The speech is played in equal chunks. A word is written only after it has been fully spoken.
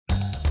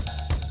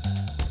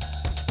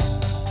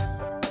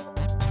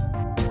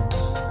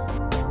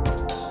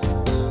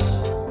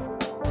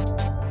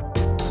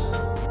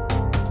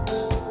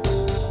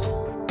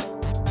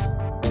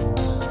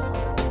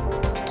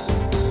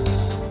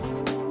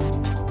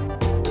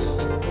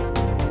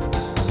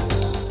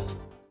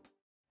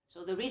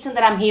The reason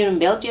that I'm here in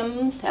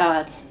Belgium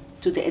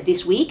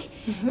this week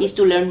is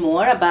to learn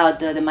more about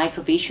the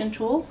Microvision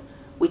tool,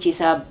 which is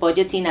a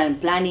budgeting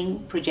and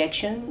planning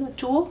projection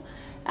tool.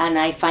 And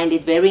I find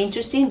it very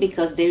interesting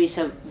because there is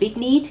a big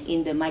need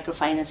in the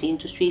microfinance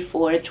industry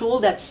for a tool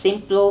that's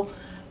simple,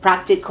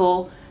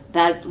 practical,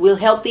 that will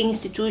help the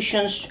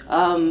institutions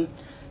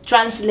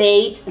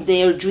translate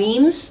their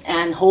dreams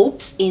and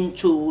hopes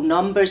into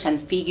numbers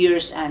and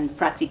figures and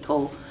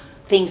practical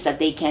things that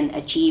they can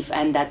achieve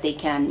and that they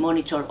can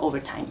monitor over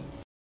time.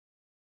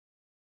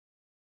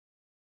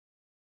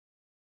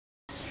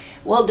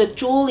 Well, the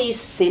tool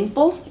is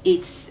simple.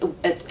 It's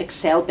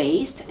Excel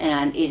based,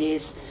 and it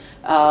is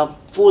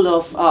full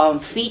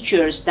of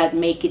features that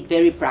make it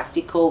very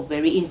practical,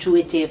 very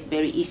intuitive,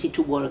 very easy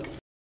to work.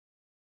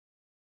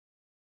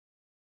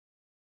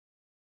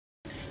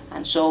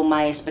 And so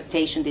my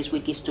expectation this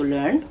week is to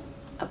learn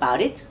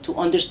about it, to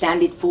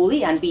understand it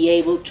fully and be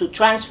able to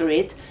transfer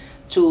it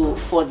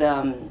for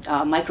the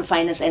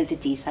microfinance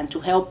entities and to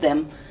help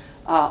them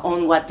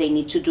on what they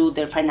need to do,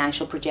 their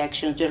financial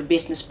projections, their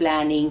business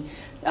planning,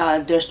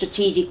 their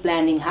strategic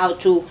planning, how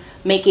to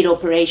make it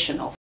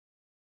operational.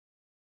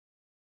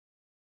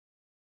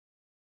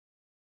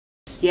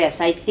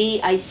 Yes,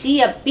 I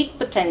see a big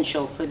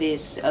potential for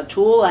this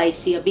tool. I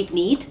see a big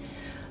need.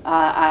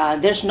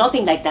 There's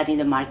nothing like that in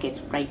the market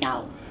right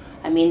now.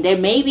 I mean, there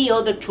may be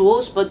other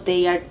tools, but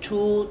they are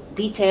too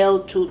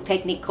detailed, too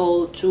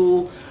technical,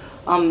 too,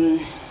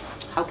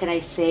 how can I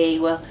say,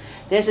 well,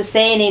 there's a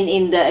saying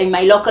in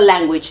my local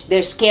language,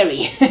 they're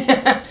scary,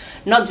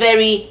 not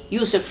very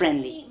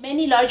user-friendly.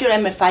 Many larger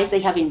MFIs,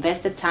 they have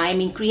invested time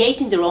in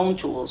creating their own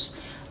tools.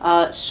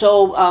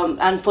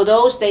 And for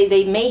those,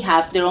 they may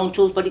have their own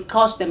tools, but it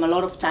costs them a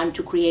lot of time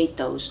to create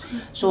those.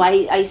 So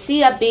I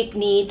see a big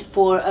need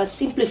for a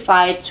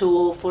simplified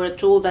tool, for a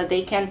tool that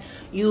they can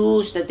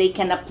use, that they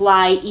can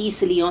apply,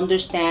 easily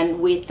understand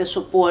with the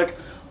support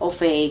of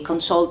a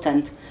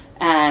consultant.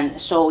 And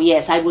so,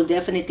 yes, I will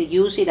definitely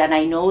use it, and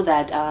I know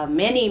that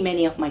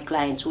many of my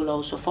clients will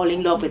also fall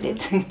in love with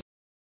it.